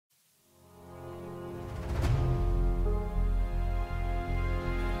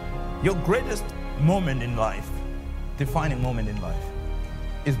Your greatest moment in life, defining moment in life,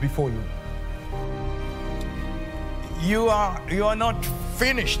 is before you. You are not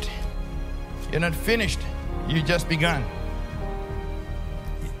finished. You're not finished. You just begun.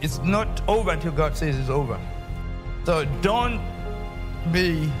 It's not over until God says it's over. So don't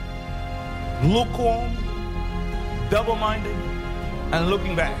be lukewarm, double-minded, and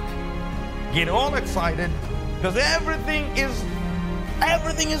looking back. Get all excited because everything is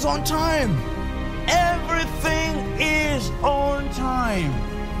on time. Everything is on time.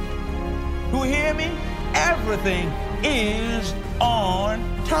 You hear me? Everything is on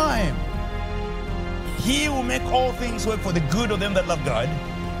time. He will make all things work for the good of them that love God.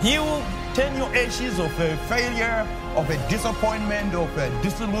 He will turn your ashes of a failure, of a disappointment, of a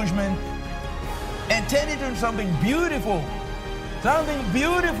disillusionment, and turn it into something beautiful. Something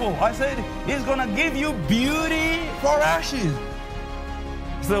beautiful. I said, He's going to give you beauty for ashes.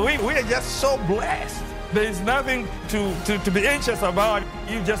 So we are just so blessed. There is nothing to be anxious about.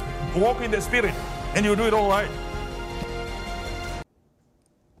 You just walk in the Spirit and you do it all right.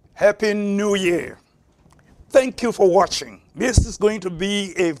 Happy New Year. Thank you for watching. This is going to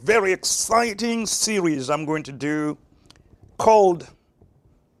be a very exciting series I'm going to do called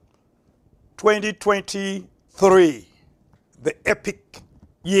 2023, the epic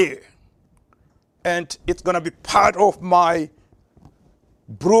year. And it's going to be part of my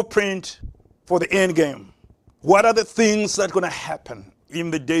blueprint for the end game. What are the things that are going to happen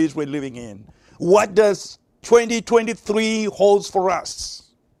in the days we're living in? What does 2023 hold for us?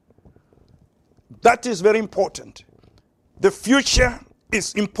 That is very important. The future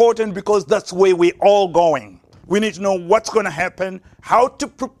is important because that's where we're all going. We need to know what's going to happen, how to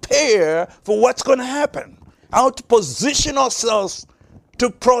prepare for what's going to happen, how to position ourselves to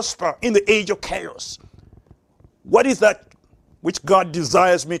prosper in the age of chaos. What is that which God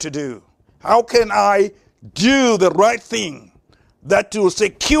desires me to do? How can I do the right thing that will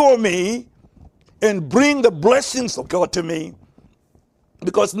secure me and bring the blessings of God to me?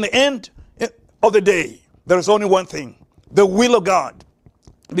 Because in the end of the day, there is only one thing, the will of God.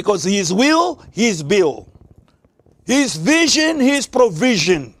 Because His will, His bill. His vision, His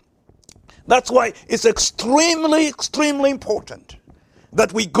provision. That's why it's extremely, extremely important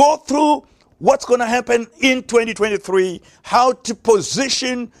that we go through what's going to happen in 2023, how to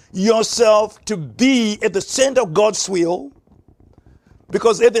position yourself to be at the center of God's will.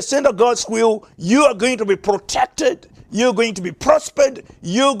 Because at the center of God's will, you are going to be protected. You're going to be prospered.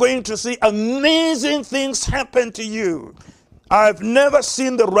 You're going to see amazing things happen to you. I've never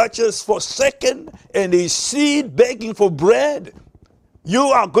seen the righteous forsaken and his seed begging for bread. You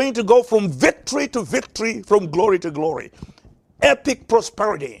are going to go from victory to victory, from glory to glory. Epic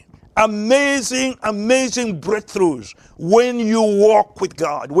prosperity. Amazing, amazing breakthroughs when you walk with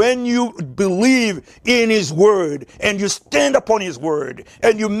God, when you believe in His Word, and you stand upon His Word,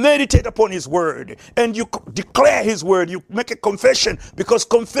 and you meditate upon His Word, and you declare His Word, you make a confession, because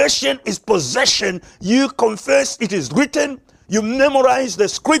confession is possession. You confess, it is written, you memorize the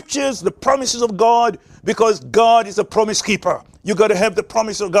scriptures, the promises of God, because God is a promise keeper. You got to have the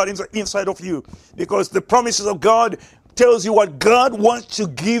promise of God inside of you, because the promises of God tells you what God wants to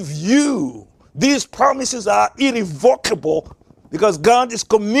give you. These promises are irrevocable because God is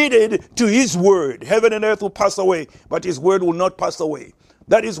committed to His word. Heaven and earth will pass away, but His word will not pass away.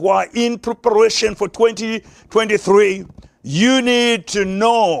 That is why in preparation for 2023, you need to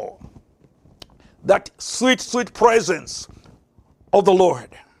know that sweet, sweet presence of the Lord.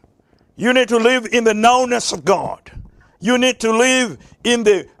 You need to live in the nowness of God. You need to live in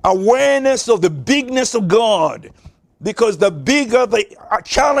the awareness of the bigness of God. Because the bigger the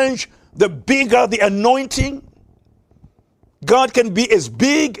challenge, the bigger the anointing. God can be as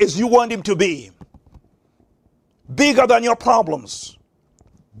big as you want Him to be. Bigger than your problems.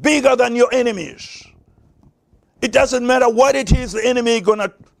 Bigger than your enemies. It doesn't matter what it is the enemy is going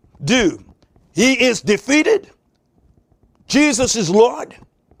to do. He is defeated. Jesus is Lord.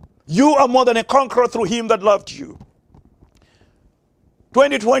 You are more than a conqueror through Him that loved you.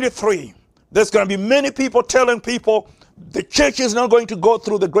 2023. There's going to be many people telling people the church is not going to go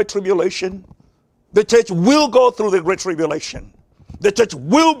through the Great Tribulation. The church will go through the Great Tribulation. The church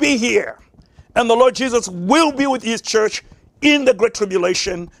will be here. And the Lord Jesus will be with His church in the Great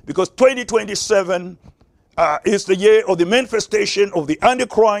Tribulation, because 2027 is the year of the manifestation of the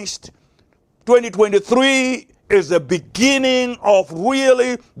Antichrist. 2023 is the beginning of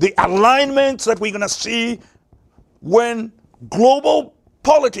really the alignments that we're going to see when global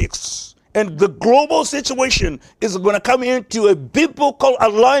politics and the global situation is going to come into a biblical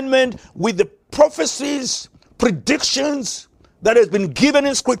alignment with the prophecies, predictions that has been given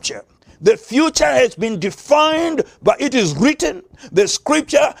in Scripture. The future has been defined, but it is written. The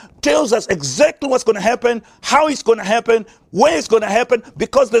scripture tells us exactly what's going to happen, how it's going to happen, where it's going to happen,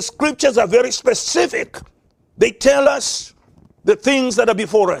 because the scriptures are very specific. They tell us the things that are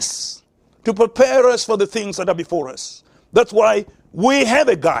before us, to prepare us for the things that are before us. That's why we have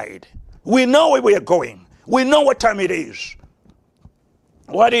a guide. We know where we are going. We know what time it is.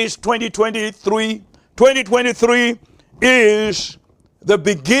 What is 2023? 2023 is the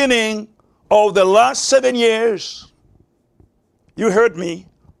beginning of the last 7 years. You heard me,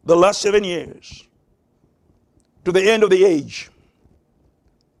 the last 7 years to the end of the age.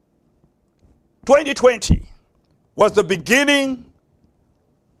 2020 was the beginning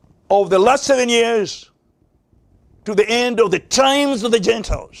of the last 7 years to the end of the times of the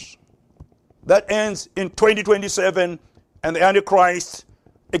Gentiles. That ends in 2027, and the Antichrist,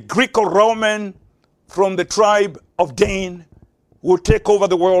 a Greco-Roman from the tribe of Dan, will take over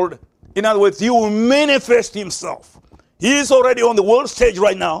the world. In other words, he will manifest himself. He is already on the world stage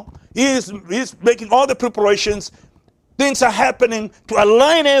right now. He's making all the preparations. Things are happening to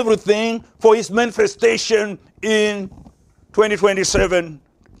align everything for his manifestation in 2027,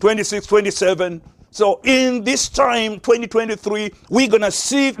 26, 27. So in this time, 2023, we're going to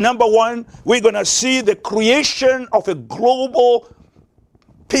see, number one, we're going to see the creation of a global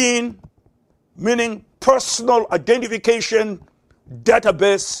PIN, meaning personal identification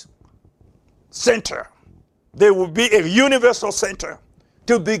database center. There will be a universal center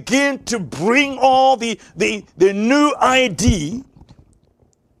to begin to bring all the new ID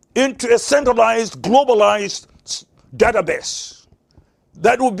into a centralized, globalized database.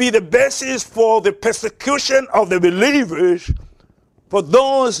 That will be the basis for the persecution of the believers, for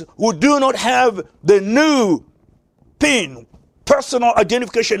those who do not have the new PIN, personal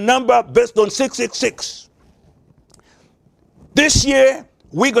identification number based on 666. This year,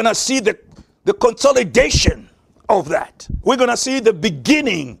 we're going to see the consolidation of that. We're going to see the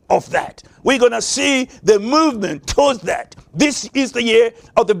beginning of that. We're going to see the movement towards that. This is the year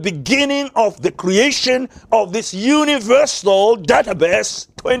of the beginning of the creation of this universal database,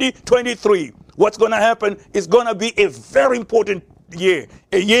 2023. What's going to happen is going to be a very important year.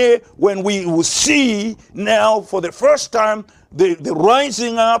 A year when we will see now for the first time the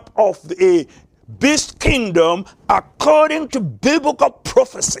rising up of a beast kingdom according to biblical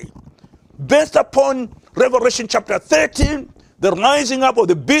prophecy. Based upon Revelation chapter 13, the rising up of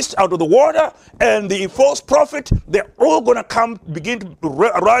the beast out of the water and the false prophet, they're all going to begin to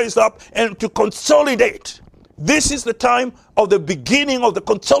rise up and to consolidate. This is the time of the beginning of the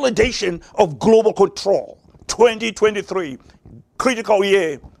consolidation of global control. 2023, critical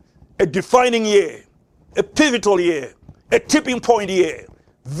year, a defining year, a pivotal year, a tipping point year.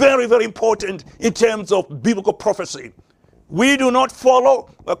 Very, very important in terms of biblical prophecy. We do not follow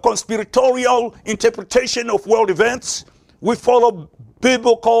a conspiratorial interpretation of world events. We follow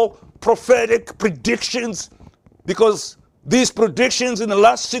biblical prophetic predictions, because these predictions in the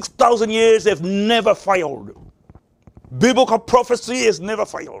last 6,000 years have never failed. Biblical prophecy has never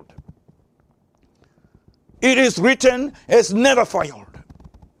failed. It is written, has never failed.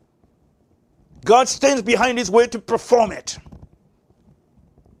 God stands behind his word to perform it.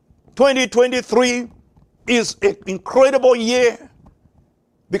 2023 is an incredible year,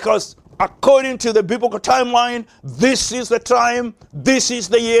 because according to the biblical timeline, this is the time, this is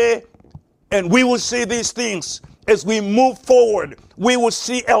the year, and we will see these things as we move forward. We will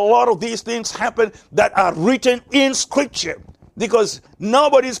see a lot of these things happen that are written in Scripture, because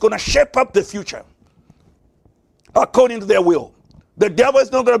nobody's going to shape up the future according to their will. The devil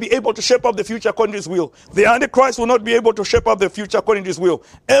is not going to be able to shape up the future according to his will. The Antichrist will not be able to shape up the future according to his will.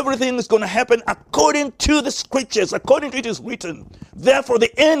 Everything is going to happen according to the Scriptures, according to it is written. Therefore,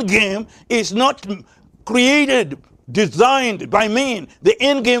 the end game is not created, designed by man. The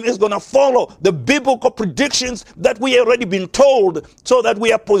end game is going to follow the biblical predictions that we have already been told, so that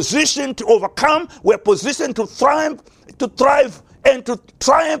we are positioned to overcome, we are positioned to thrive, and to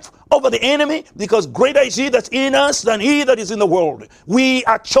triumph over the enemy, because greater is he that's in us than he that is in the world. We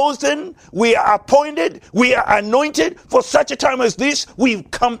are chosen, we are appointed, we are anointed for such a time as this. We've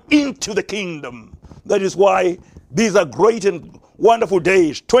come into the kingdom. That is why these are great and wonderful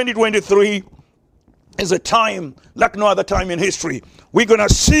days. 2023 is a time like no other time in history. We're going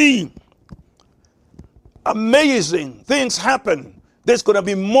to see amazing things happen. There's going to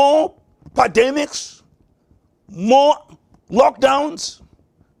be more pandemics, more lockdowns,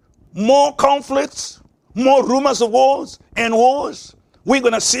 more conflicts, more rumors of wars and wars. We're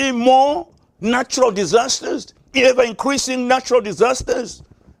going to see more natural disasters, ever increasing natural disasters,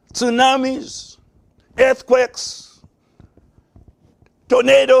 tsunamis, earthquakes,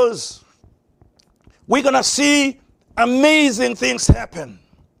 tornadoes, we're going to see amazing things happen,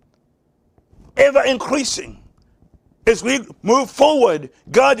 ever increasing. As we move forward,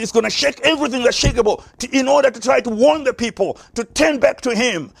 God is going to shake everything that's shakeable in order to try to warn the people to turn back to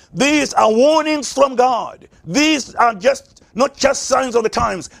Him. These are warnings from God. These are not just signs of the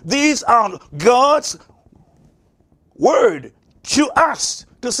times. These are God's word to us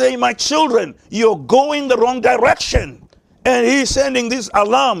to say, my children, you're going the wrong direction. And He's sending this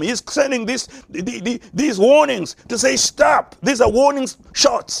alarm. He's sending these warnings to say, stop. These are warning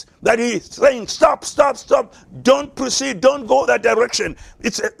shots that He's saying, stop, stop, stop. Don't proceed. Don't go that direction.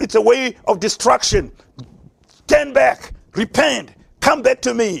 It's a way of destruction. Turn back. Repent. Come back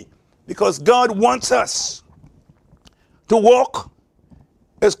to me. Because God wants us to walk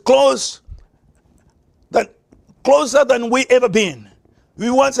as closer than we ever been.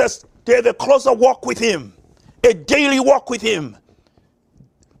 He wants us to have a closer walk with Him. A daily walk with Him.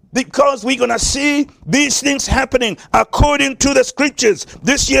 Because we're going to see these things happening according to the scriptures.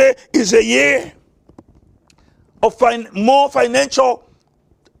 This year is a year of more financial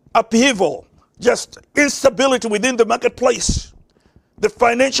upheaval, just instability within the marketplace. The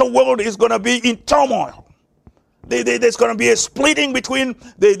financial world is going to be in turmoil. There's going to be a splitting between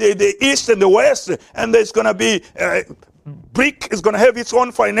the East and the West, and there's going to be BRIC is going to have its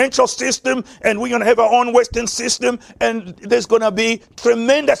own financial system, and we're going to have our own Western system, and there's going to be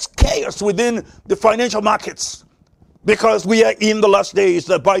tremendous chaos within the financial markets because we are in the last days.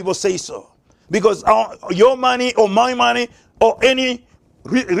 The Bible says so. Because your money or my money or any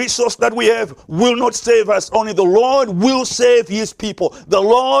resource that we have will not save us. Only the Lord will save His people. The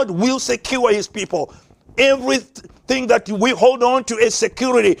Lord will secure His people. Everything that we hold on to as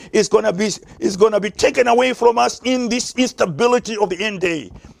security is going to be taken away from us in this instability of the end day.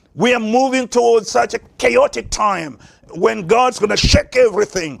 We are moving towards such a chaotic time when God's going to shake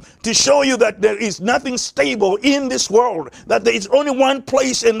everything to show you that there is nothing stable in this world, that there is only one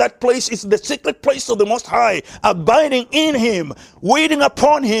place, and that place is the secret place of the Most High, abiding in Him, waiting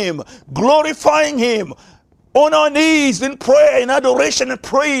upon Him, glorifying Him, on our knees in prayer, in adoration and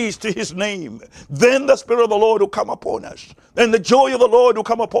praise to His name. Then the Spirit of the Lord will come upon us. Then the joy of the Lord will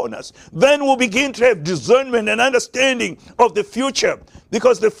come upon us. Then we'll begin to have discernment and understanding of the future.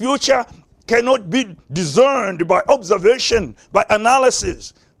 Because the future cannot be discerned by observation, by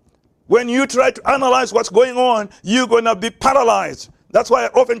analysis. When you try to analyze what's going on, you're going to be paralyzed. That's why I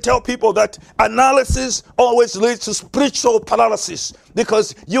often tell people that analysis always leads to spiritual paralysis.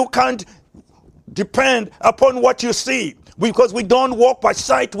 Because you can't depend upon what you see, because we don't walk by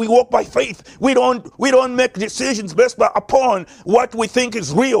sight, we walk by faith. We don't make decisions based upon what we think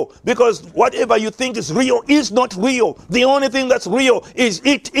is real, because whatever you think is real is not real. The only thing that's real is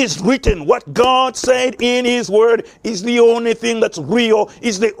it is written. What God said in His word is the only thing that's real,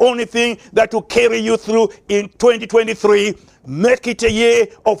 is the only thing that will carry you through in 2023. Make it a year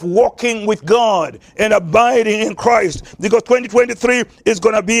of walking with God and abiding in Christ, because 2023 is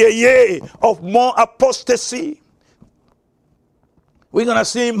going to be a year of more apostasy. We're going to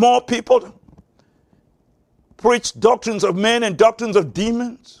see more people preach doctrines of men and doctrines of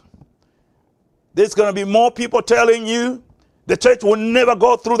demons. There's going to be more people telling you the church will never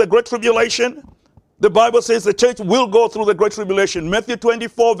go through the Great Tribulation. The Bible says the church will go through the Great Tribulation. Matthew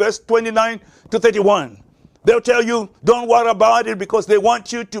 24, verse 29 to 31. They'll tell you, don't worry about it, because they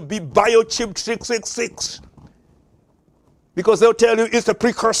want you to be biochip 666. Because they'll tell you it's a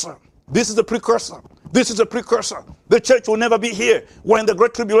precursor. This is a precursor. This is a precursor. The church will never be here when the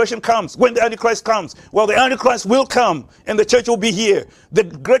Great Tribulation comes, when the Antichrist comes. Well, the Antichrist will come and the church will be here. The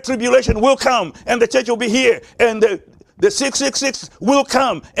Great Tribulation will come and the church will be here. And the 666 will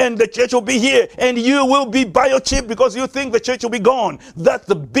come and the church will be here, and you will be biochip because you think the church will be gone. That's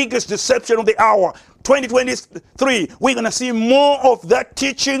the biggest deception of the hour. 2023, we're going to see more of that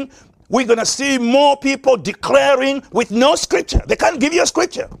teaching. We're going to see more people declaring with no scripture. They can't give you a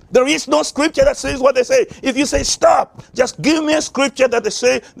scripture. There is no scripture that says what they say. If you say stop, just give me a scripture that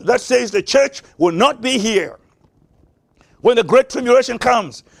says the church will not be here. When the Great Tribulation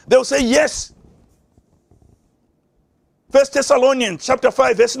comes, they'll say yes. 1 Thessalonians chapter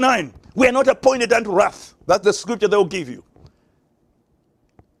 5, verse 9. We are not appointed unto wrath. That's the scripture they'll give you.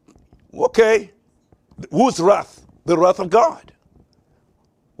 Okay. Whose wrath? The wrath of God.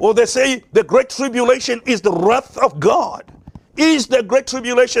 Well, they say the Great Tribulation is the wrath of God. Is the Great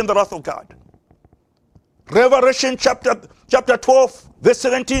Tribulation the wrath of God? Revelation chapter 12, verse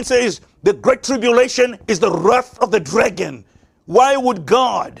 17 says the Great Tribulation is the wrath of the dragon. Why would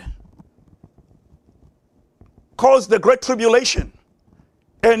God cause the Great Tribulation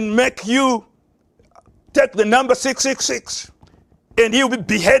and make you take the number 666 and He'll be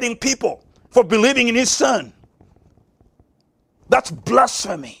beheading people? for believing in his son. That's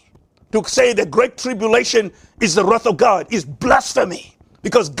blasphemy. To say the great tribulation is the wrath of God is blasphemy,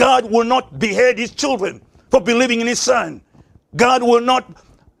 because God will not behead his children for believing in his son. God will not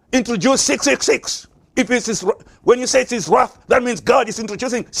introduce 666. If it's his, when you say it's his wrath, that means God is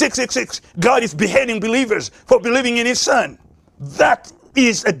introducing 666. God is beheading believers for believing in his son. That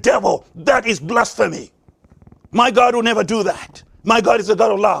is a devil. That is blasphemy. My God will never do that. My God is a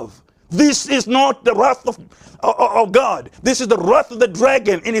God of love. This is not the wrath of God. This is the wrath of the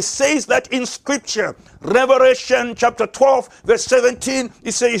dragon. And it says that in Scripture. Revelation chapter 12, verse 17,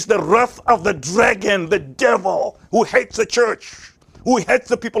 it says the wrath of the dragon, the devil, who hates the church, who hates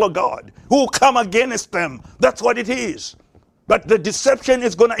the people of God, who will come against them. That's what it is. But the deception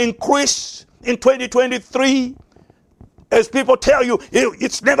is going to increase in 2023. As people tell you,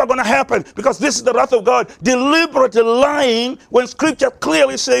 it's never going to happen because this is the wrath of God. Deliberately lying when Scripture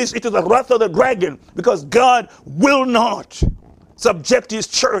clearly says it is the wrath of the dragon, because God will not subject his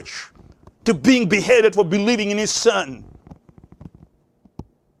church to being beheaded for believing in his son.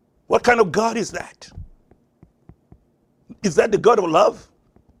 What kind of God is that? Is that the God of love?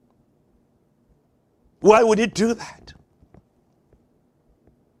 Why would he do that?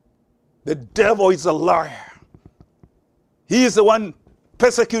 The devil is a liar. He is the one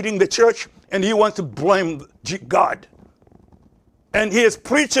persecuting the church, and he wants to blame God. And he has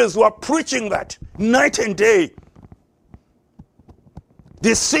preachers who are preaching that night and day,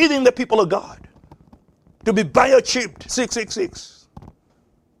 deceiving the people of God to be biochipped 666.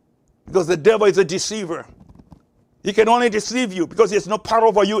 Because the devil is a deceiver. He can only deceive you because he has no power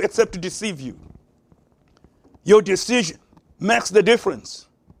over you except to deceive you. Your decision makes the difference.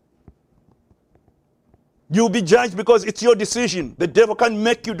 You'll be judged because it's your decision. The devil can't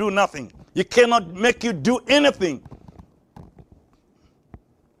make you do nothing. He cannot make you do anything.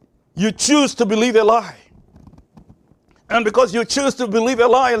 You choose to believe a lie. And because you choose to believe a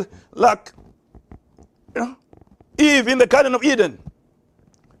lie, like Eve in the Garden of Eden,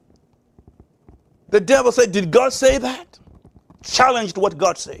 the devil said, did God say that? Challenged what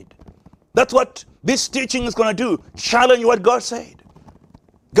God said. That's what this teaching is going to do. Challenge what God said.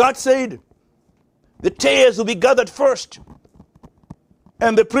 God said, the tares will be gathered first.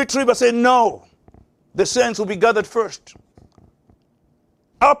 And the pre-tribber said, no, the saints will be gathered first.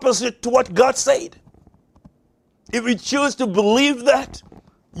 Opposite to what God said. If you choose to believe that,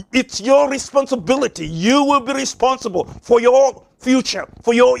 it's your responsibility. You will be responsible for your future,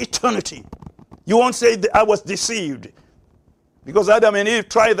 for your eternity. You won't say that I was deceived. Because Adam and Eve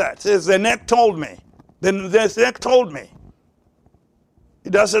tried that. It says, the neck told me. Then the neck told me. It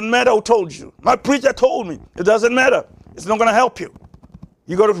doesn't matter who told you. My preacher told me. It doesn't matter. It's not going to help you.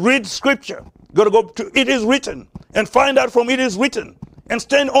 You got to read Scripture. You got to go to it is written and find out from it is written and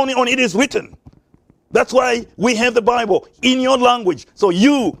stand only on it is written. That's why we have the Bible in your language, so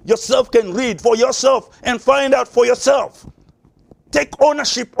you yourself can read for yourself and find out for yourself. Take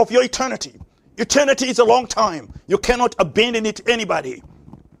ownership of your eternity. Eternity is a long time. You cannot abandon it to anybody.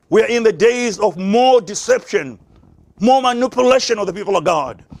 We are in the days of more deception, more manipulation of the people of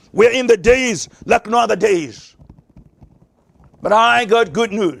God. We're in the days like no other days. But I got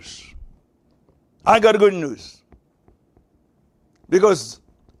good news. I got good news. Because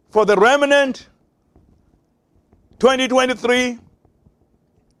for the remnant, 2023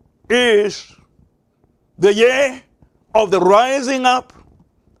 is the year of the rising up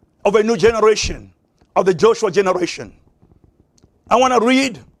of a new generation, of the Joshua generation. I want to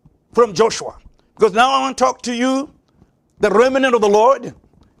read from Joshua, because now I want to talk to you, the remnant of the Lord,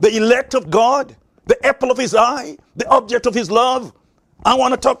 the elect of God, the apple of his eye, the object of his love. I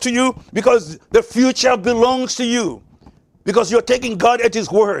want to talk to you because the future belongs to you, because you're taking God at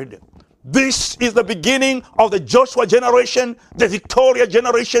his word. This is the beginning of the Joshua generation, the Victoria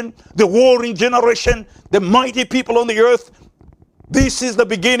generation, the warring generation, the mighty people on the earth. This is the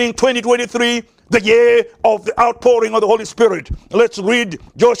beginning, 2023, the year of the outpouring of the Holy Spirit. Let's read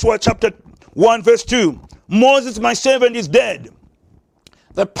Joshua chapter 1, verse 2. Moses, my servant, is dead.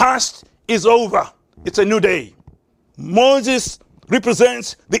 The past is over. It's a new day. Moses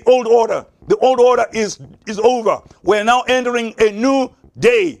represents the old order. The old order is over. We're now entering a new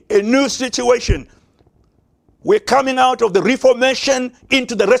day, a new situation. We're coming out of the Reformation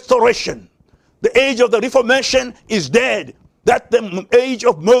into the Restoration. The age of the Reformation is dead. That's the age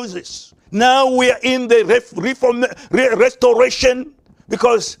of Moses. Now we are in the Restoration,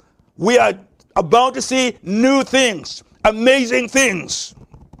 because we are about to see new things, amazing things.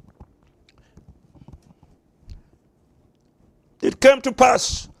 It came to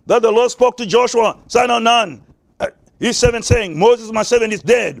pass that the Lord spoke to Joshua, son of Nun. Verse 7 saying, Moses, my servant, is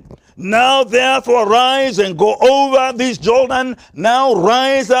dead. Now therefore arise and go over this Jordan. Now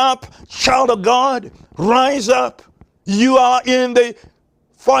rise up, child of God. Rise up. You are in the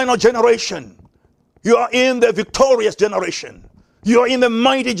final generation. You are in the victorious generation. You are in the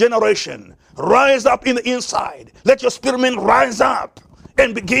mighty generation. Rise up in the inside. Let your spirit man rise up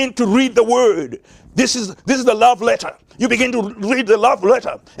and begin to read the word. This is the love letter. You begin to read the love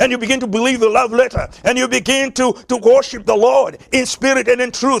letter, and you begin to believe the love letter, and you begin to worship the Lord in spirit and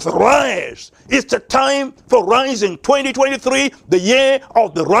in truth. Rise. It's the time for rising. 2023, the year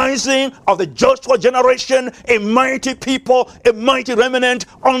of the rising of the Joshua generation, a mighty people, a mighty remnant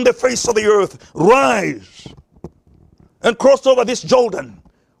on the face of the earth. Rise and cross over this Jordan.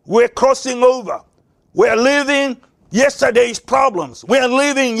 We're crossing over. We're leaving yesterday's problems. We are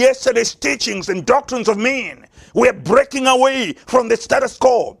leaving yesterday's teachings and doctrines of men. We are breaking away from the status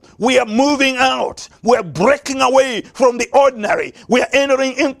quo. We are moving out. We are breaking away from the ordinary. We are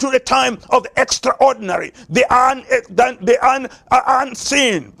entering into the time of the extraordinary. The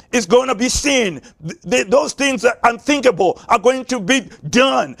unseen is going to be seen. Those things that are unthinkable are going to be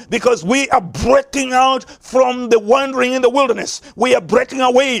done, because we are breaking out from the wandering in the wilderness. We are breaking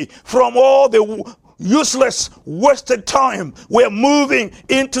away from all the useless, wasted time. We're moving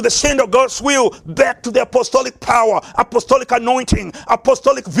into the center of God's will, back to the apostolic power, apostolic anointing,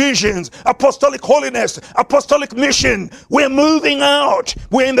 apostolic visions, apostolic holiness, apostolic mission. We're moving out.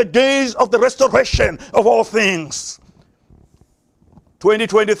 We're in the days of the restoration of all things.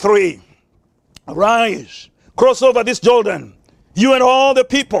 2023, arise, cross over this Jordan, you and all the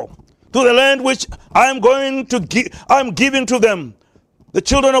people, to the land which I'm giving to them, the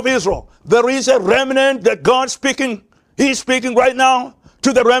children of Israel. There is a remnant that God's speaking. He's speaking right now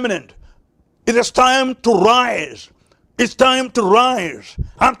to the remnant. It is time to rise. It's time to rise.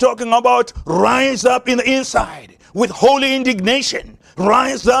 I'm talking about rise up in the inside with holy indignation.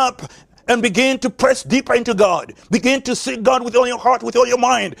 Rise up and begin to press deeper into God. Begin to seek God with all your heart, with all your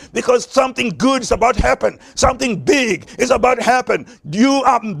mind, because something good is about to happen. Something big is about to happen. You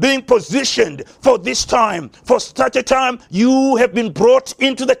are being positioned for this time. For such a time, you have been brought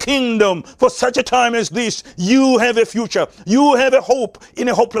into the kingdom. For such a time as this, you have a future. You have a hope in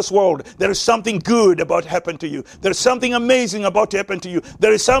a hopeless world. There is something good about to happen to you. There is something amazing about to happen to you.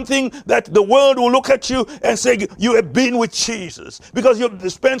 There is something that the world will look at you and say, you have been with Jesus, because you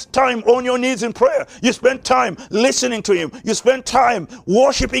spent time on your knees in prayer. You spend time listening to him. You spend time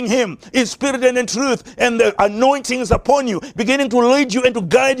worshiping him in spirit and in truth, and the anointing is upon you, beginning to lead you and to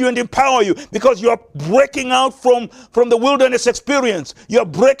guide you and empower you, because you are breaking out from the wilderness experience. You are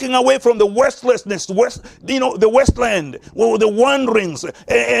breaking away from the restlessness, the wasteland, the wanderings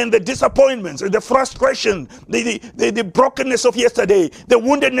and the disappointments, the frustration, the brokenness of yesterday, the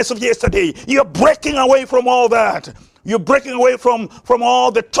woundedness of yesterday. You are breaking away from all that. You're breaking away from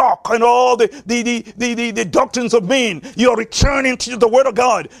all the talk and all the doctrines of men. You're returning to the Word of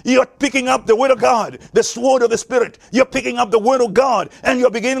God. You're picking up the Word of God, the sword of the Spirit. You're picking up the Word of God, and you're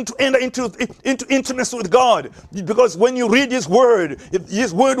beginning to enter into intimacy with God. Because when you read His Word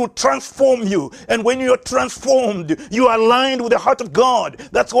will transform you. And when you're transformed, you are aligned with the heart of God.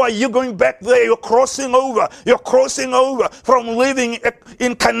 That's why you're going back there. You're crossing over. You're crossing over from living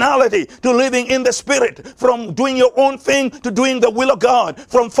in carnality to living in the Spirit, from doing your own thing to doing the will of God,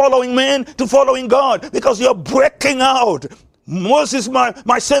 from following men to following God, because you're breaking out. Moses,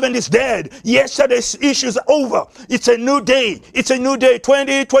 my servant, is dead. Yesterday's issues are over. It's a new day. It's a new day.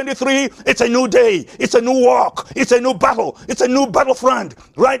 2023, it's a new day. It's a new walk. It's a new battle. It's a new battlefront.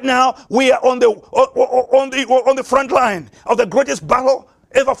 Right now, we are on the front line of the greatest battle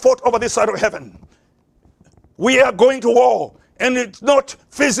ever fought over this side of heaven. We are going to war, and it's not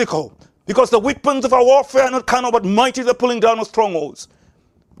physical, because the weapons of our warfare are not carnal, but mighty to pulling down of strongholds.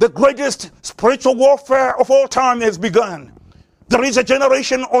 The greatest spiritual warfare of all time has begun. There is a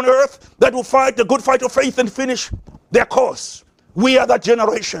generation on earth that will fight the good fight of faith and finish their course. We are that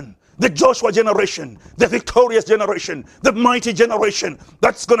generation. The Joshua generation, the victorious generation, the mighty generation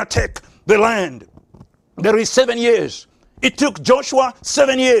that's going to take the land. There is 7 years. It took Joshua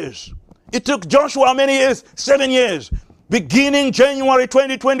 7 years. It took Joshua how many years? 7 years. Beginning January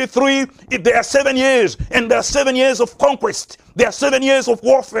 2023, there are 7 years, and there are 7 years of conquest. There are 7 years of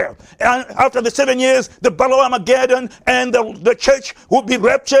warfare. And after the 7 years, the Battle of Armageddon, and the church will be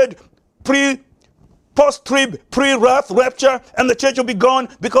raptured, post-trib, pre-wrath rapture, and the church will be gone,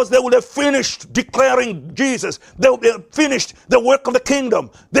 because they will have finished declaring Jesus. They will have finished the work of the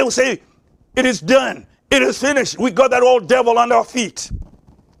kingdom. They will say, it is done. It is finished. We got that old devil under our feet.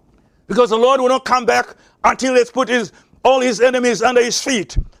 Because the Lord will not come back until He has put all his enemies under His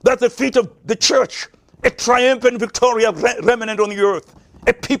feet. That's the feet of the church. a triumphant, victorious remnant on the earth,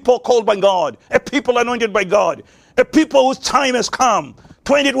 a people called by God, a people anointed by God, a people whose time has come.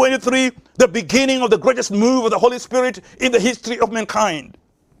 2023, the beginning of the greatest move of the Holy Spirit in the history of mankind.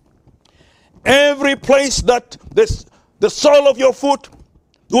 Every place that the sole of your foot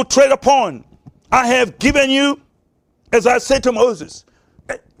will tread upon, I have given you, as I said to Moses.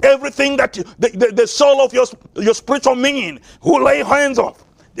 Everything that the soul of your spiritual being who lay hands on,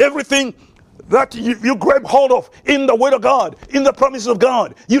 everything that you grab hold of in the word of God, in the promises of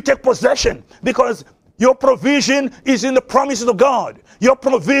God, you take possession, because your provision is in the promises of God. Your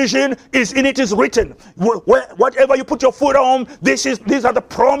provision is in it is written. Whatever you put your foot on, these are the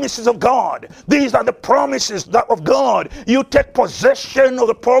promises of God. These are the promises of God. You take possession of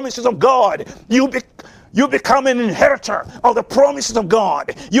the promises of God. You become an inheritor of the promises of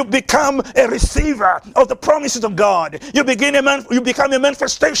God. You become a receiver of the promises of God. You become a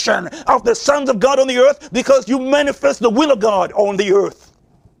manifestation of the sons of God on the earth, because you manifest the will of God on the earth.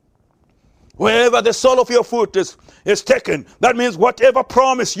 Wherever the sole of your foot is taken, that means whatever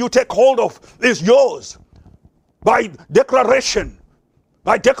promise you take hold of is yours by declaration.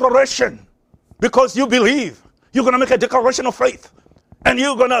 By declaration. Because you believe. You're going to make a declaration of faith. And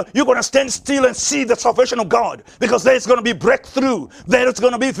you're gonna stand still and see the salvation of God, because there's gonna be breakthrough. There's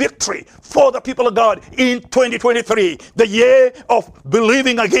gonna be victory for the people of God in 2023, the year of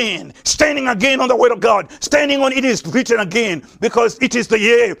believing again, standing again on the word of God, standing on it is written again, because it is the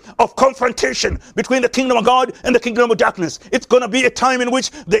year of confrontation between the kingdom of God and the kingdom of darkness. It's gonna be a time in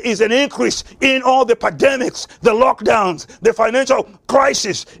which there is an increase in all the pandemics, the lockdowns, the financial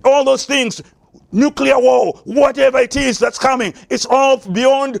crisis, all those things. Nuclear war, whatever it is that's coming, it's all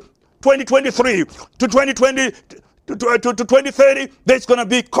beyond 2023 to 2020 to 2030. There's gonna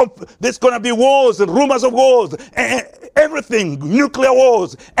be wars and rumors of wars, everything, nuclear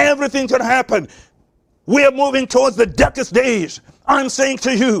wars, everything's gonna happen. We are moving towards the darkest days. I'm saying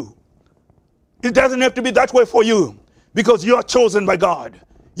to you, it doesn't have to be that way for you, because you are chosen by God.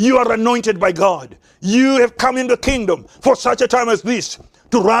 You are anointed by God. You have come in the kingdom for such a time as this,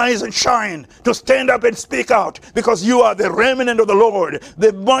 to rise and shine, to stand up and speak out, because you are the remnant of the Lord,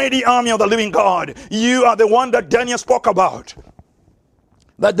 the mighty army of the living God. You are the one that Daniel spoke about,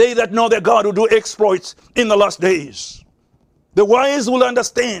 that they that know their God will do exploits in the last days. The wise will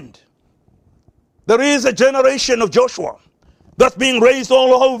understand. There is a generation of Joshua that's being raised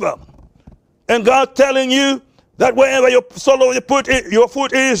all over, and God telling you that wherever your sole of your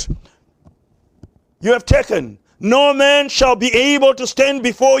foot is, you have taken. No man shall be able to stand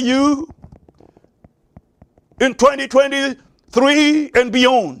before you in 2023 and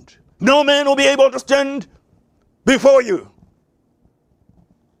beyond. No man will be able to stand before you.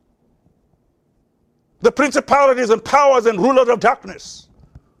 The principalities and powers and rulers of darkness,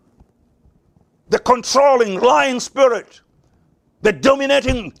 the controlling, lying spirit, the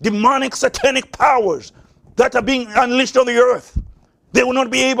dominating demonic satanic powers that are being unleashed on the earth, they will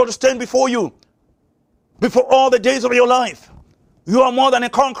not be able to stand before you. Before all the days of your life, you are more than a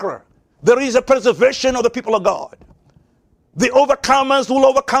conqueror. There is a preservation of the people of God. The overcomers will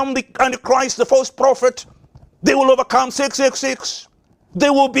overcome the Antichrist, the false prophet. They will overcome 666.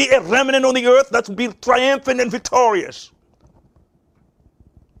 There will be a remnant on the earth that will be triumphant and victorious.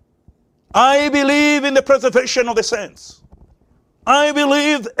 I believe in the preservation of the saints. I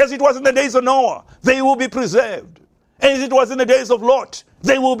believe, as it was in the days of Noah, they will be preserved. As it was in the days of Lot,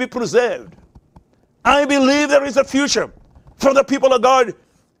 they will be preserved. I believe there is a future for the people of God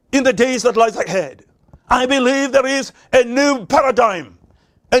in the days that lies ahead. I believe there is a new paradigm.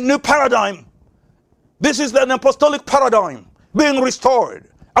 A new paradigm. This is an apostolic paradigm being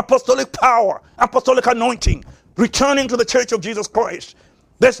restored. Apostolic power, apostolic anointing, returning to the church of Jesus Christ.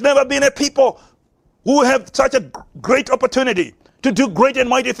 There's never been a people who have such a great opportunity to do great and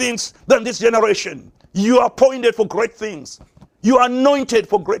mighty things than this generation. You are appointed for great things. You are anointed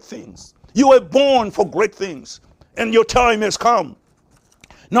for great things. You were born for great things, and your time has come.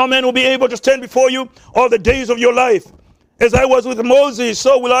 No man will be able to stand before you all the days of your life. As I was with Moses,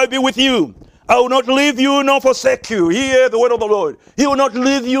 so will I be with you. I will not leave you nor forsake you. Hear the word of the Lord. He will not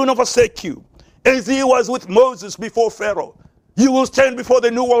leave you nor forsake you. As he was with Moses before Pharaoh, you will stand before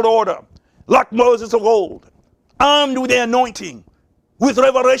the new world order, like Moses of old, armed with the anointing, with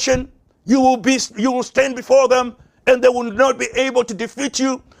revelation. You will stand before them, and they will not be able to defeat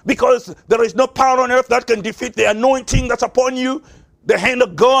you, because there is no power on earth that can defeat the anointing that's upon you, the hand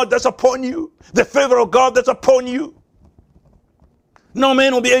of God that's upon you, the favor of God that's upon you. No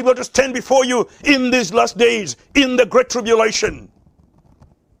man will be able to stand before you in these last days, in the great tribulation,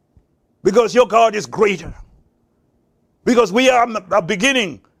 because your God is greater. Because we are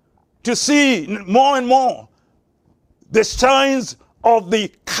beginning to see more and more the signs of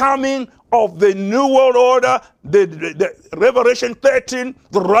the coming of the New World Order, the Revelation 13,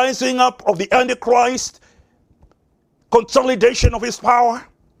 the rising up of the Antichrist, consolidation of his power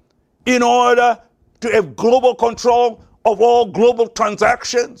in order to have global control of all global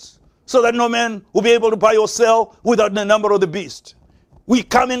transactions so that no man will be able to buy or sell without the number of the beast. We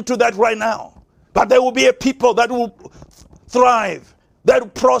come into that right now. But there will be a people that will thrive, that will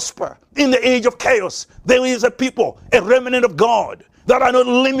prosper in the age of chaos. There is a people, a remnant of God, that are not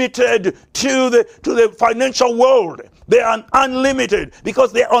limited to the financial world. They are unlimited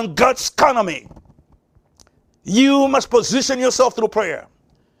because they are on God's economy. You must position yourself through prayer.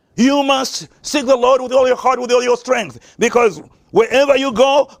 You must seek the Lord with all your heart, with all your strength, because wherever you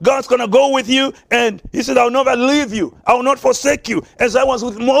go, God's going to go with you. And he said, I'll never leave you. I will not forsake you. As I was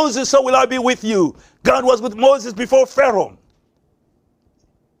with Moses, so will I be with you. God was with Moses before Pharaoh.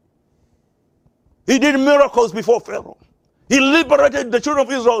 He did miracles before Pharaoh. He liberated the children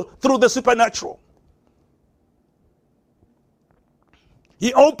of Israel through the supernatural.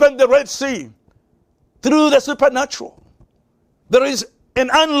 He opened the Red Sea through the supernatural. There is an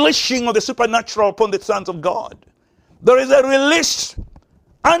unleashing of the supernatural upon the sons of God. There is a release,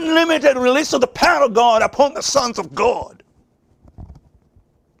 unlimited release of the power of God upon the sons of God.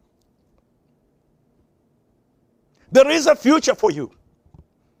 There is a future for you.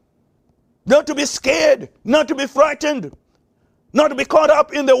 Not to be scared, not to be frightened, not to be caught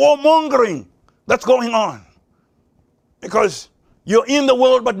up in the warmongering that's going on. Because you're in the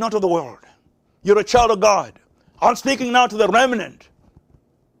world but not of the world. You're a child of God. I'm speaking now to the remnant,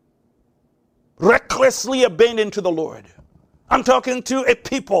 recklessly abandoned to the Lord. I'm talking to a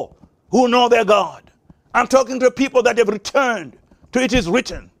people who know their God. I'm talking to a people that have returned to it is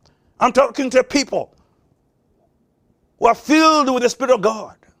written. I'm talking to a people who are filled with the Spirit of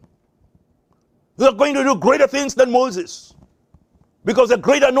God. They're going to do greater things than Moses, because a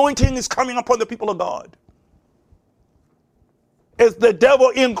great anointing is coming upon the people of God. As the devil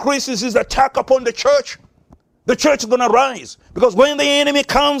increases his attack upon the church is going to rise. Because when the enemy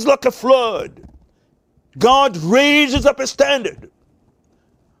comes like a flood, God raises up a standard.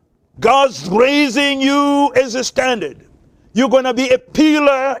 God's raising you as a standard. You're going to be a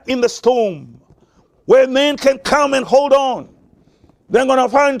pillar in the storm where men can come and hold on. They're going to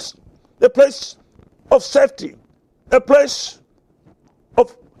find a place of safety, a place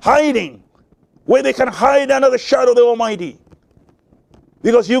of hiding, where they can hide under the shadow of the Almighty.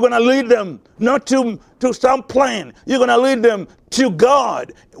 Because you're going to lead them not to some plan. You're going to lead them to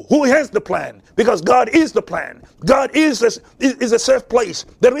God, who has the plan. Because God is the plan. God is a safe place.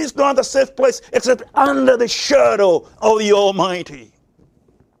 There is no other safe place except under the shadow of the Almighty.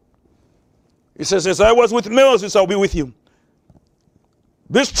 He says, as I was with Moses, I'll be with you.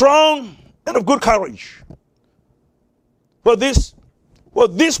 Be strong and of good courage. For this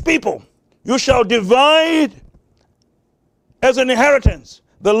people you shall divide as an inheritance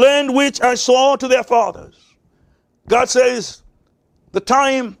the land which I swore to their fathers. God says the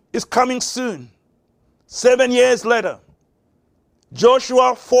time is coming soon. 7 years later,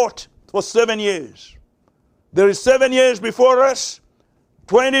 Joshua fought for 7 years. There is 7 years before us.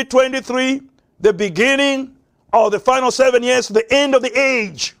 2023, the beginning of the final 7 years, the end of the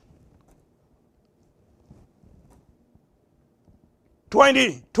age.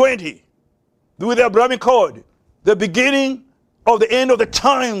 2020, with the Abrahamic code, the beginning of the end of the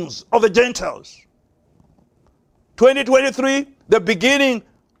times of the Gentiles. 2023, the beginning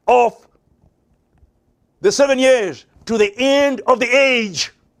of the 7 years to the end of the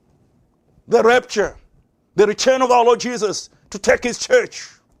age, the rapture, the return of our Lord Jesus to take his church.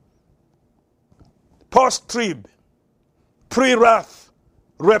 Post-trib, pre-wrath,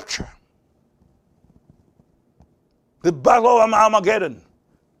 rapture. The battle of Armageddon,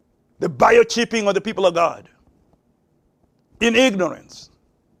 the biochipping of the people of God in ignorance.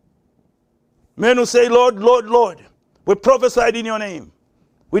 Men who say, Lord, Lord, Lord, we prophesied in your name.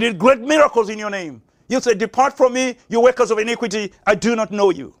 We did great miracles in your name. You say, depart from me, you workers of iniquity, I do not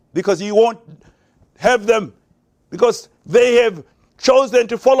know you. Because you won't have them, because they have chosen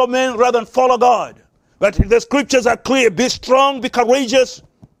to follow men rather than follow God. But the scriptures are clear. Be strong, be courageous.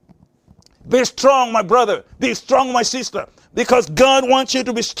 Be strong, my brother. Be strong, my sister. Because God wants you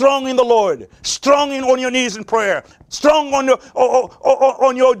to be strong in the Lord. Strong on your knees in prayer. Strong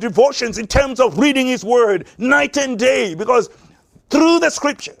on your devotions in terms of reading his word night and day. Because through the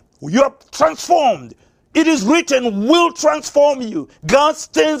scripture, you are transformed. It is written, will transform you. God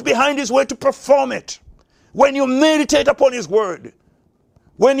stands behind his word to perform it. When you meditate upon his word,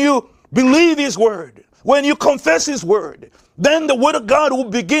 when you believe his word, when you confess his word, then the Word of God will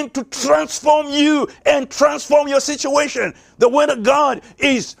begin to transform you and transform your situation. The Word of God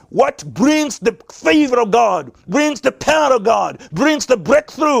is what brings the favor of God, brings the power of God, brings the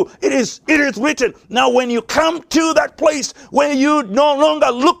breakthrough. It is written. Now, when you come to that place where you no longer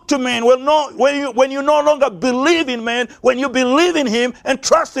look to man, when you no longer believe in man, when you believe in Him and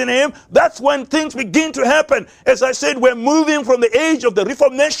trust in Him, that's when things begin to happen. As I said, we're moving from the age of the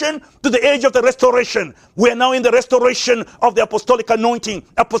Reformation to the age of the Restoration. We're now in the restoration of the apostolic anointing,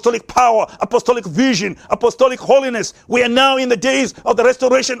 apostolic power, apostolic vision, apostolic holiness. We are now in the days of the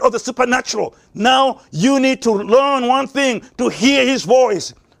restoration of the supernatural. Now you need to learn one thing: to hear His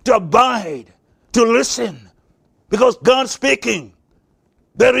voice, to abide, to listen. Because God's speaking.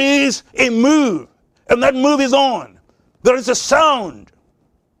 There is a move, and that move is on. There is a sound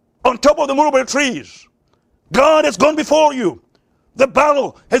on top of the mulberry trees. God has gone before you. The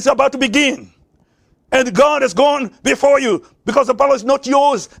battle is about to begin. And God has gone before you, because the battle is not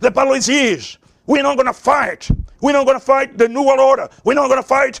yours, the battle is His. We're not going to fight. We're not going to fight the New World Order. We're not going to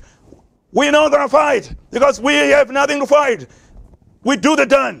fight. We're not going to fight because we have nothing to fight. We do the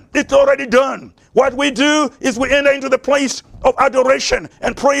done. It's already done. What we do is we enter into the place of adoration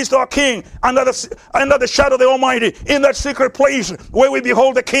and praise to our King under the shadow of the Almighty, in that secret place where we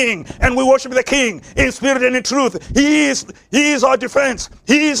behold the King and we worship the King in spirit and in truth. He is our defense.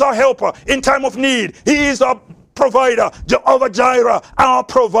 He is our helper in time of need. He is our provider, Jehovah Jireh, our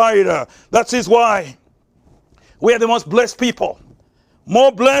provider. That is why we are the most blessed people,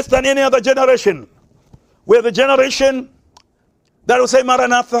 more blessed than any other generation. We are the generation that will say,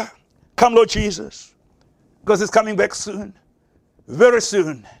 Maranatha, come Lord Jesus, because He's coming back soon. Very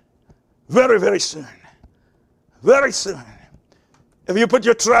soon. Very, very soon. Very soon. If you put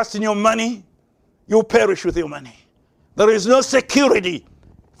your trust in your money, you'll perish with your money. There is no security,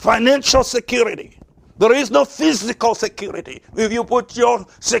 financial security. There is no physical security. If you put your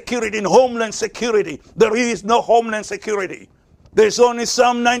security in homeland security, there is no homeland security. There's only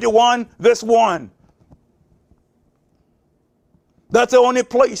Psalm 91, verse 1. That's the only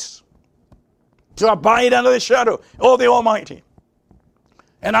place to abide under the shadow of the Almighty.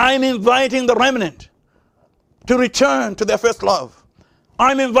 And I'm inviting the remnant to return to their first love.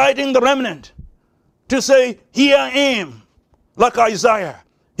 I'm inviting the remnant to say, here I am, like Isaiah.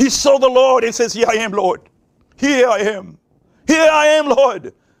 He saw the Lord and says, here I am, Lord. Here I am. Here I am,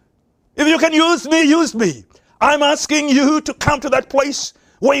 Lord. If you can use me, use me. I'm asking you to come to that place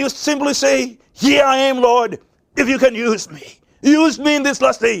where you simply say, here I am, Lord, if you can use me. Use me in these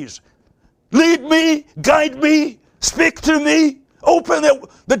last days. Lead me, guide me, speak to me. Open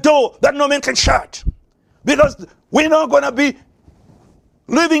the door that no man can shut. Because we're not going to be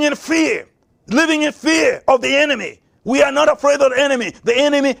living in fear of the enemy. We are not afraid of the enemy. The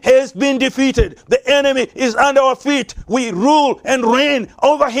enemy has been defeated. The enemy is under our feet. We rule and reign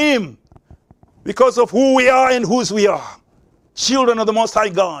over him because of who we are and whose we are. Children of the Most High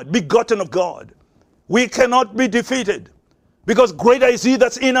God, begotten of God. We cannot be defeated because greater is He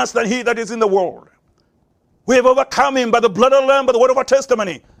that's in us than he that is in the world. We have overcome him by the blood of the Lamb, by the word of our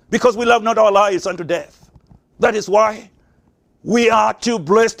testimony, because we love not our lives unto death. That is why we are too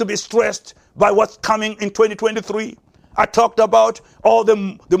blessed to be stressed by what's coming in 2023. I talked about all the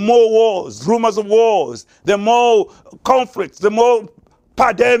more wars, rumors of wars, the more conflicts, the more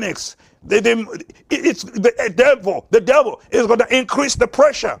pandemics. The devil is going to increase the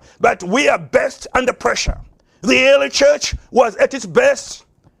pressure, but we are best under pressure. The early church was at its best.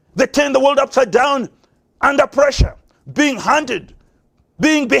 They turned the world upside down under pressure, being hunted,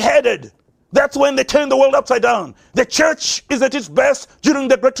 being beheaded. That's when they turned the world upside down. The church is at its best during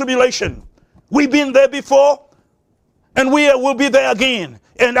the Great Tribulation. We've been there before, and we will be there again.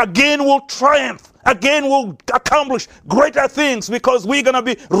 And again we'll triumph. Again we'll accomplish greater things because we're going to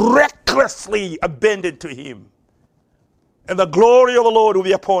be recklessly abandoned to Him. And the glory of the Lord will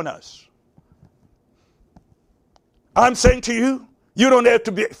be upon us. I'm saying to you, you don't have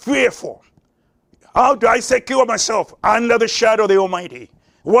to be fearful. How do I secure myself? Under the shadow of the Almighty.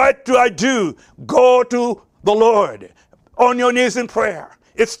 What do I do? Go to the Lord on your knees in prayer.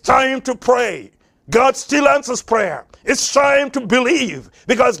 It's time to pray. God still answers prayer. It's time to believe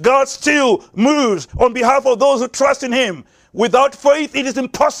because God still moves on behalf of those who trust in Him. Without faith, it is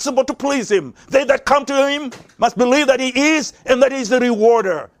impossible to please Him. They that come to Him must believe that He is and that He is the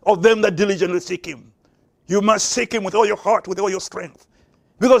rewarder of them that diligently seek Him. You must seek Him with all your heart, with all your strength,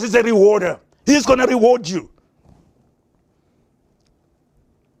 because He's a rewarder. He's going to reward you.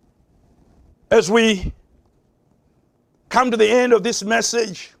 As we come to the end of this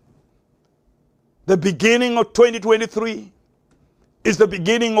message, the beginning of 2023 is the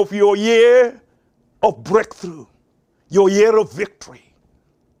beginning of your year of breakthrough. your year of victory.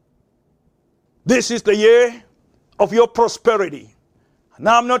 This is the year of your prosperity.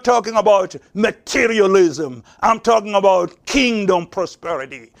 Now, I'm not talking about materialism. I'm talking about kingdom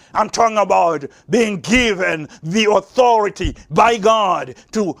prosperity. I'm talking about being given the authority by God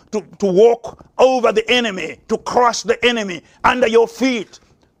to walk over the enemy, to crush the enemy under your feet,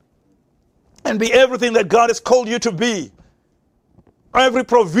 and be everything that God has called you to be. Every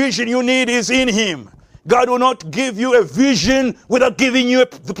provision you need is in Him. God will not give you a vision without giving you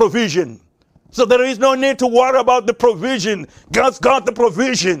the provision. So there is no need to worry about the provision. God's got the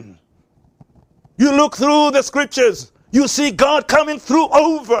provision. You look through the scriptures, you see God coming through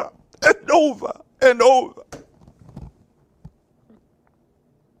over and over and over.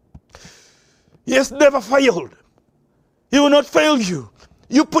 He has never failed. He will not fail you.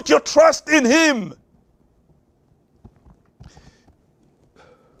 You put your trust in Him.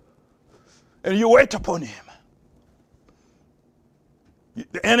 And you wait upon Him.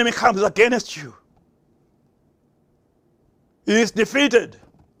 The enemy comes against you. He is defeated.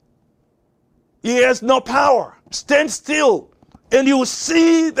 He has no power. Stand still and you will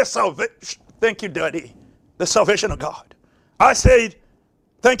see the salvation. Thank you, Daddy. The salvation of God. I said,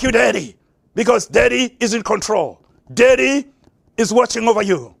 thank you, Daddy, because Daddy is in control. Daddy is watching over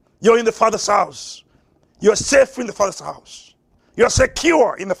you. You're in the Father's house. You're safe in the Father's house. You're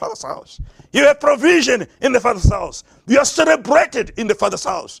secure in the Father's house. You have provision in the Father's house. You are celebrated in the Father's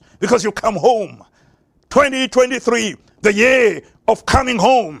house because you come home. 2023, the year of coming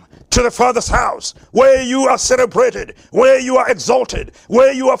home to the Father's house, where you are celebrated, where you are exalted,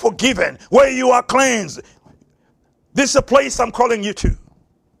 where you are forgiven, where you are cleansed. This is a place I'm calling you to.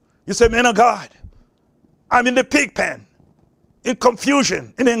 You say, man of God, I'm in the pig pen, in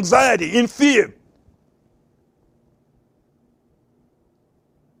confusion, in anxiety, in fear.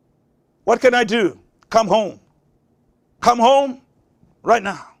 What can I do? Come home. Come home right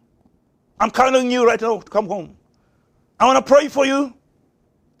now. I'm calling you right now to come home. I want to pray for you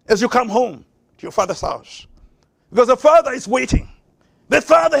as you come home to your Father's house. Because the Father is waiting. The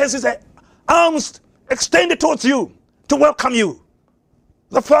Father has His arms extended towards you to welcome you.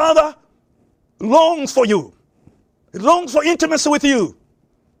 The Father longs for you. He longs for intimacy with you.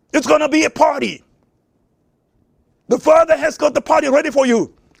 It's going to be a party. The Father has got the party ready for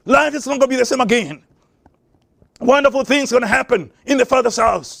you. Life is not going to be the same again. Wonderful things are going to happen in the Father's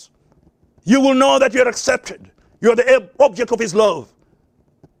house. You will know that you are accepted. You are the object of His love.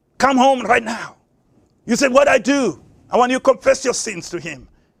 Come home right now. You said, what I do? I want you to confess your sins to Him.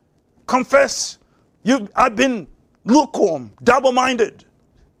 Confess. I've been lukewarm, double-minded.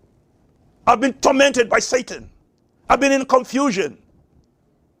 I've been tormented by Satan. I've been in confusion.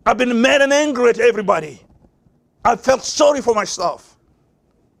 I've been mad and angry at everybody. I felt sorry for myself.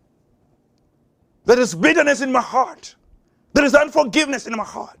 There is bitterness in my heart. There is unforgiveness in my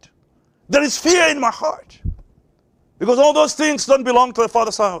heart. There is fear in my heart. Because all those things don't belong to the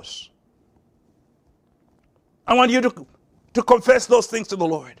Father's house. I want you to confess those things to the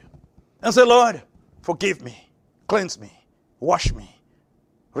Lord. And say, Lord, forgive me, cleanse me, wash me,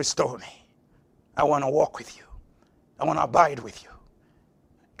 restore me. I want to walk with you. I want to abide with you.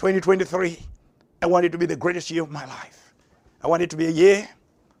 2023, I want it to be the greatest year of my life. I want it to be a year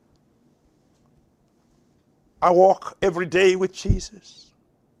I walk every day with Jesus.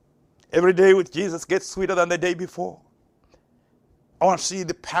 Every day with Jesus gets sweeter than the day before. I want to see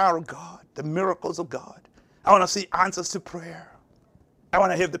the power of God, the miracles of God. I want to see answers to prayer. I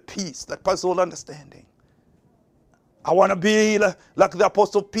want to have the peace that passes all understanding. I want to be like the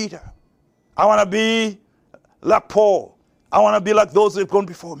Apostle Peter. I want to be like Paul. I want to be like those who have gone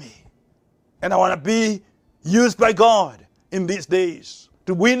before me. And I want to be used by God in these days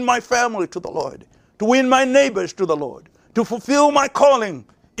to win my family to the Lord, to win my neighbors to the Lord, to fulfill my calling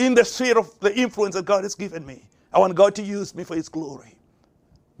in the sphere of the influence that God has given me. I want God to use me for His glory.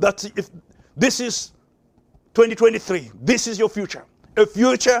 If this is 2023, this is your future, a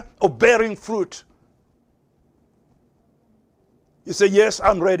future of bearing fruit. You say, yes,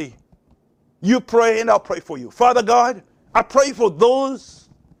 I'm ready. You pray and I'll pray for you. Father God, I pray for those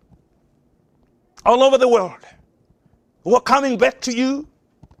all over the world who are coming back to you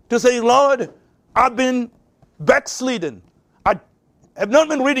to say, Lord, I've been backslidden. I have not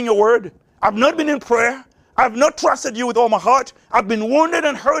been reading your word. I've not been in prayer. I've not trusted you with all my heart. I've been wounded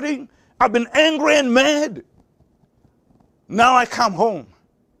and hurting. I've been angry and mad. Now I come home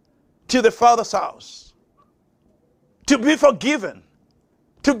to the Father's house to be forgiven,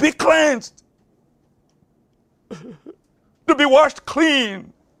 to be cleansed, to be washed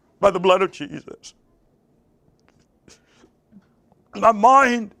clean by the blood of Jesus. My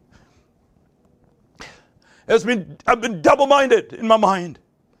mind I've been double-minded in my mind.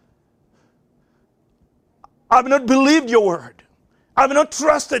 I've not believed your word. I've not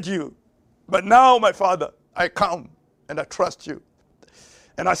trusted you. But now, my Father, I come and I trust you.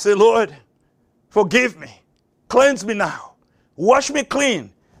 And I say, Lord, forgive me. Cleanse me now. Wash me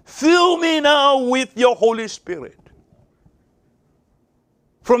clean. Fill me now with your Holy Spirit.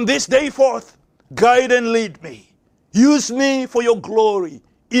 From this day forth, guide and lead me. Use me for your glory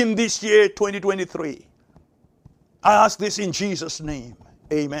in this year 2023. I ask this in Jesus' name.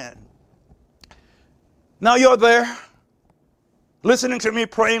 Amen. Now you're there, listening to me,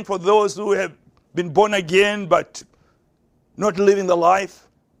 praying for those who have been born again but not living the life,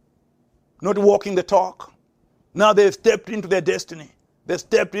 not walking the talk. Now they've stepped into their destiny. They've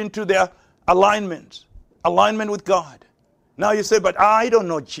stepped into their alignment with God. Now you say, but I don't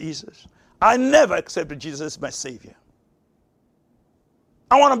know Jesus. I never accepted Jesus as my Savior.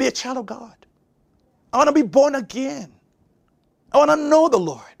 I want to be a child of God. I want to be born again. I want to know the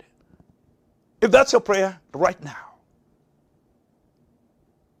Lord. If that's your prayer right now,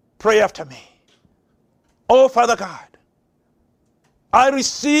 pray after me. Oh, Father God, I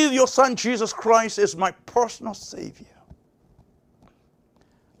receive your Son Jesus Christ as my personal Savior.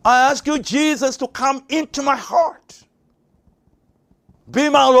 I ask you, Jesus, to come into my heart. Be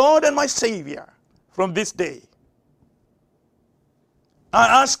my Lord and my Savior from this day.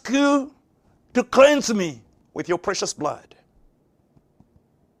 I ask you to cleanse me with your precious blood.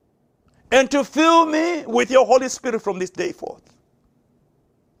 And to fill me with your Holy Spirit from this day forth.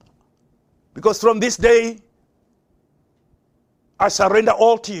 Because from this day, I surrender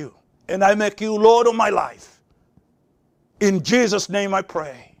all to you. And I make you Lord of my life. In Jesus' name I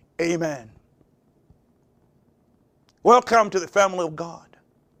pray. Amen. Welcome to the family of God.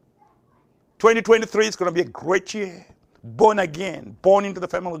 2023 is going to be a great year. Born again, born into the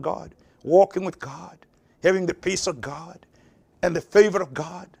family of God. Walking with God. Having the peace of God. And the favor of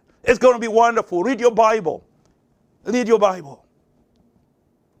God. It's going to be wonderful. Read your Bible. Read your Bible.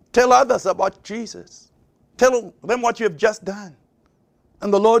 Tell others about Jesus. Tell them what you have just done.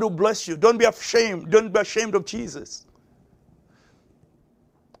 And the Lord will bless you. Don't be ashamed. Don't be ashamed of Jesus.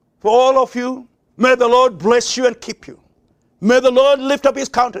 For all of you, may the Lord bless you and keep you. May the Lord lift up his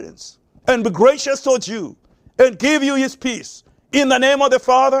countenance and be gracious towards you and give you his peace. In the name of the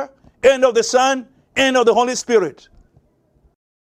Father, and of the Son, and of the Holy Spirit.